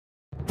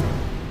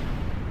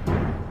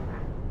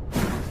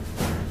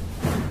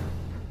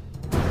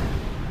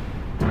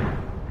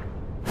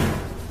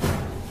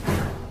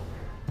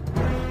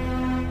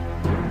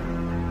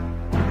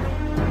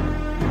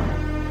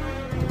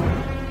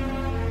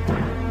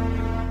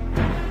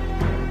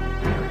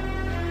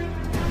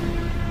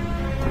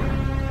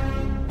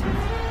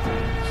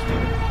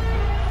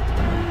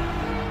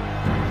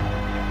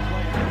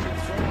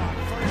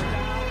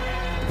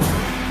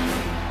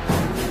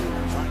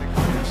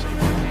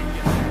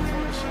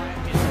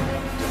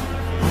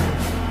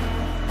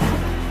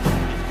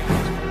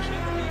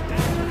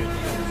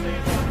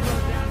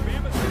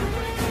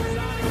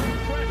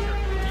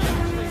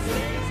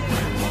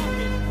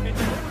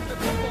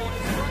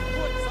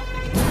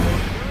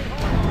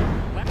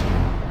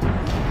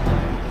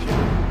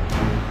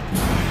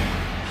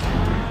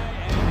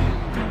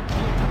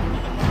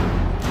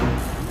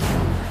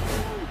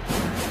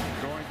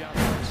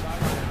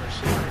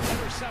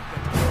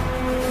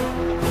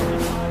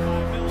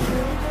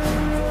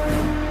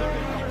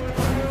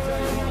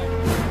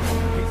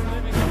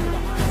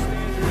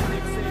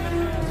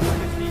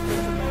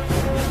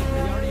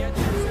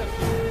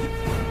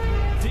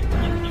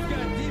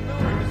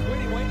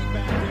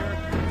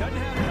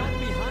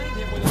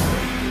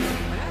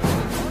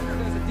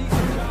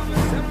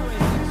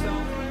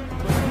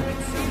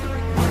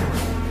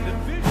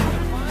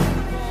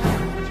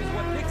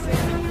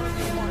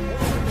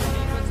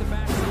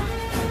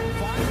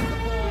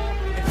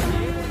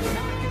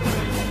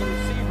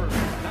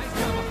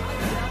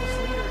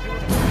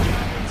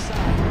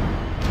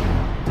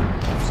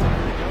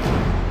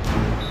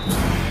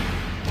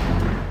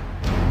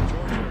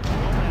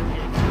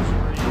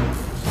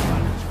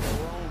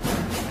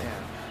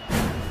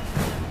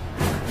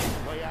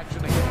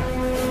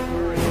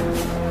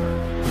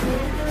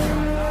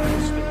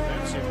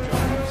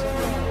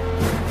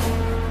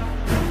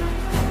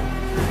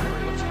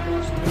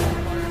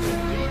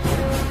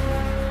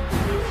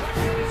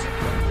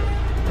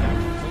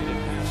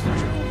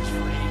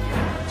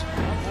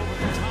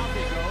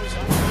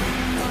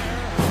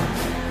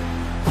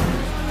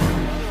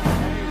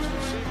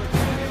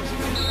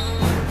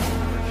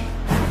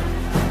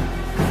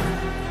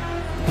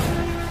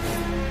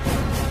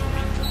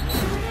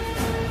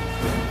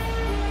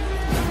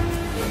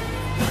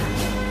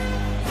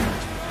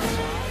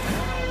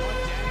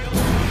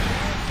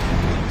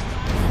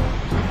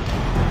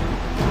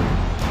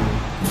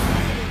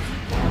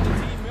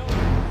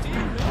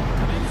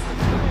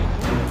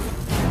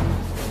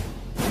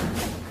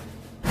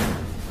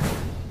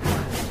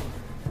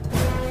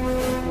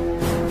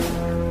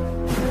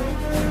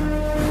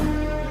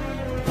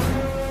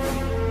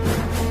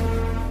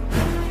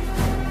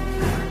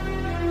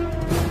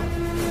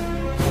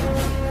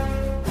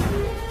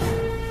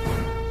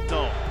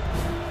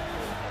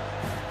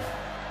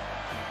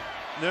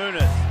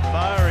Nunes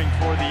firing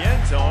for the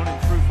end zone, and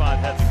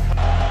Trufant had the cut.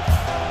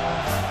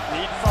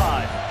 Need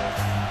 5.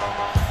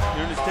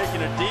 Nunes taking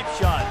a deep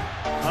shot.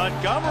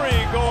 Montgomery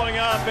going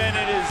up, and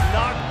it is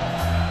knocked.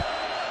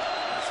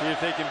 See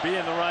if they can be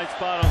in the right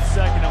spot on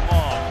 2nd and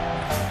long.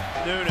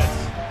 Nunes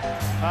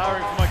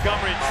firing for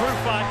Montgomery.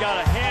 Trufant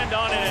got a hand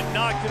on it and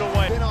knocked it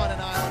away. Been on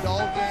an island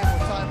all game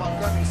with Ty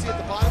Montgomery. You see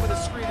at the bottom of the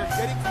screener,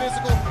 getting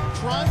physical,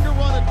 trying to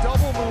run a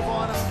double move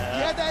on him.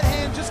 He had that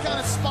hand just kind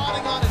of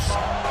spotting on his.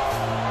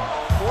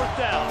 4th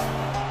down.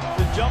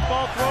 The jump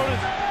ball throw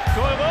is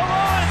going over.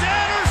 It's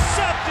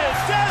intercepted.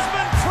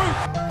 Desmond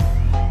Trufant.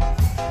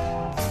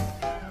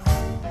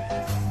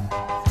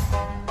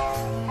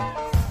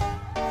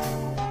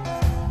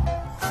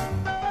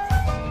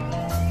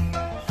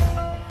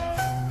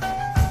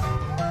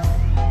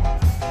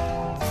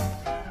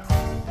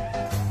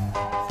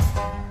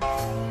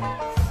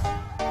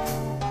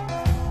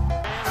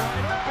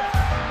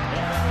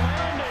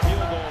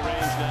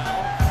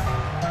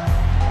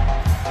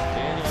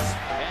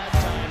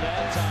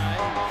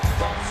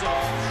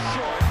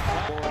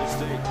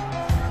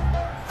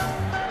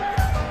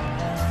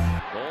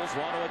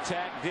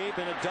 Attack deep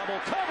in a double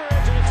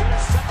coverage, and it's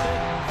intercepted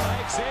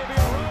by Xavier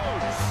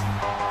Rhodes.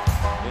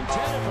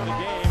 Intended for the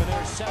game, an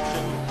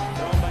interception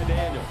thrown by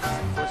Daniels.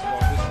 First of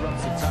all,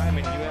 disrupts the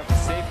timing. You have the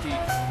safety,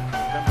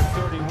 number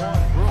 31,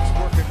 Brooks,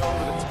 working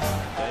over the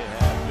top. They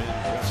have been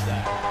just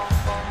that.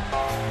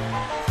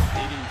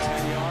 Needing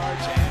 10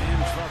 yards and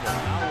in trouble.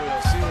 Now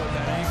we'll see what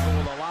that ankle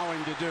will allow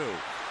him to do.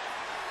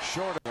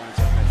 Short of ones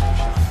up next to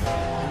Sean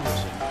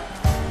Anderson.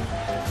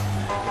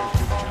 There's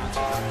Duke Johnson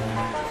not going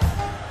anywhere.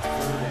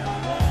 Third down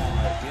long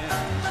again,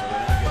 so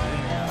they're not getting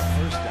anything out of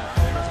first down.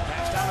 There's a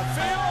pass down the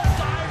field,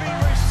 diving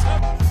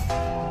reception.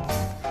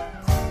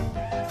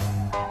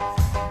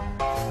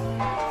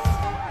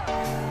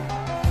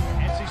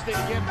 NC State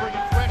again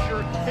bringing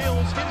pressure.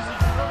 Hills hit as he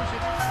throws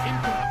it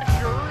into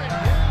pressure, and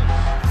Hills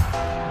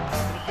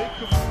with a big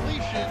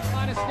completion.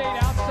 Montana State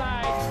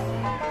outside.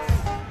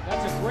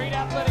 That's a great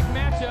athletic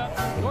matchup.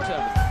 North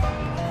of it.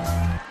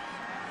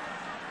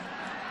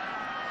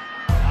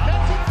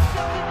 That's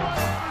intercepted by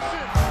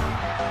Anderson.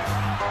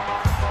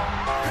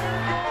 There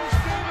goes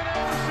David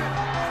Anderson.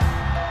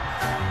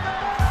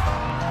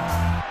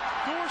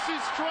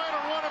 Dorsey's trying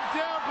to run him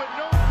down, but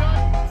no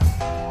time.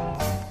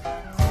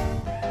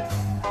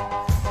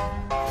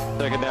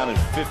 2nd down and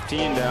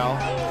 15 now.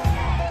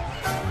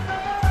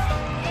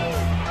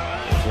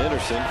 There's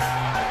Henderson.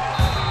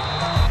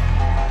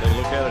 They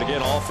look at it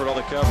again. Alford on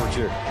the coverage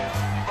here.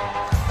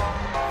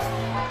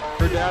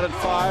 3rd down and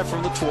 5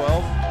 from the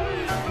 12.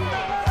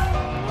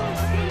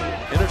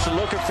 Henderson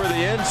looking for the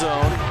end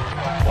zone.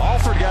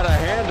 Alford got a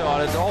hand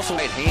on it. Also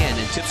right hand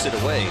and tips it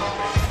away.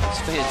 It's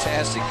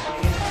fantastic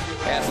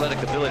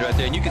athletic ability right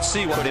there, and you can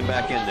see what put him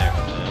back in there.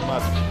 I'm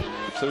not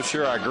so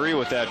sure I agree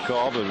with that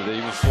call, but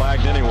he was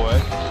flagged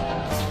anyway.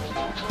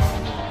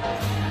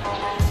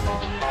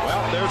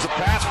 Well, there's a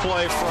pass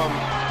play from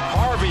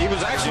Harvey. He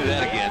was actually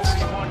that against.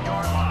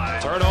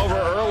 turnover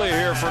early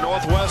here for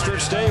Northwestern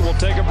State. We'll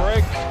take a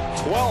break.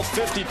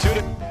 12:52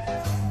 to